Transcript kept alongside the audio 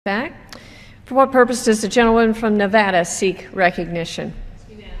Back. For what purpose does the gentlewoman from Nevada seek recognition?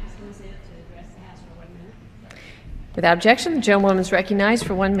 Without objection, the gentlewoman is recognized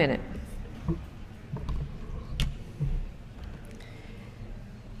for 1 minute.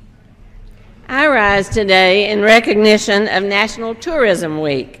 I rise today in recognition of National Tourism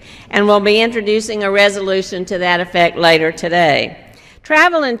Week and will be introducing a resolution to that effect later today.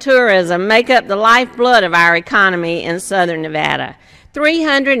 Travel and tourism make up the lifeblood of our economy in Southern Nevada.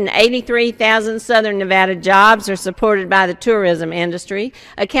 383,000 Southern Nevada jobs are supported by the tourism industry,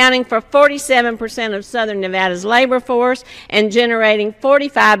 accounting for 47% of Southern Nevada's labor force and generating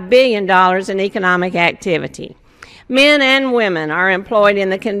 $45 billion in economic activity. Men and women are employed in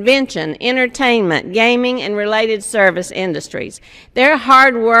the convention, entertainment, gaming, and related service industries. Their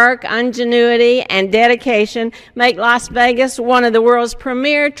hard work, ingenuity, and dedication make Las Vegas one of the world's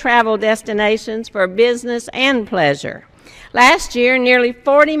premier travel destinations for business and pleasure. Last year, nearly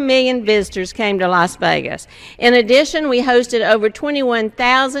 40 million visitors came to Las Vegas. In addition, we hosted over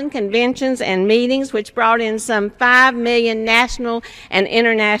 21,000 conventions and meetings, which brought in some 5 million national and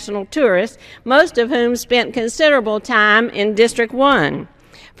international tourists, most of whom spent considerable time in District 1.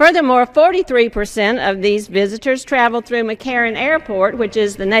 Furthermore, 43% of these visitors traveled through McCarran Airport, which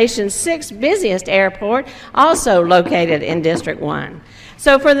is the nation's 6th busiest airport, also located in District 1.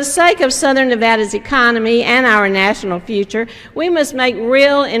 So for the sake of Southern Nevada's economy and our national future, we must make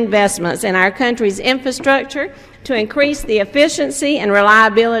real investments in our country's infrastructure to increase the efficiency and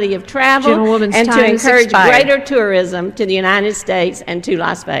reliability of travel and to encourage greater tourism to the United States and to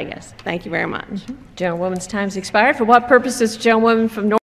Las Vegas. Thank you very much. Gentlewoman's time's expired. For what purpose does the gentlewoman from North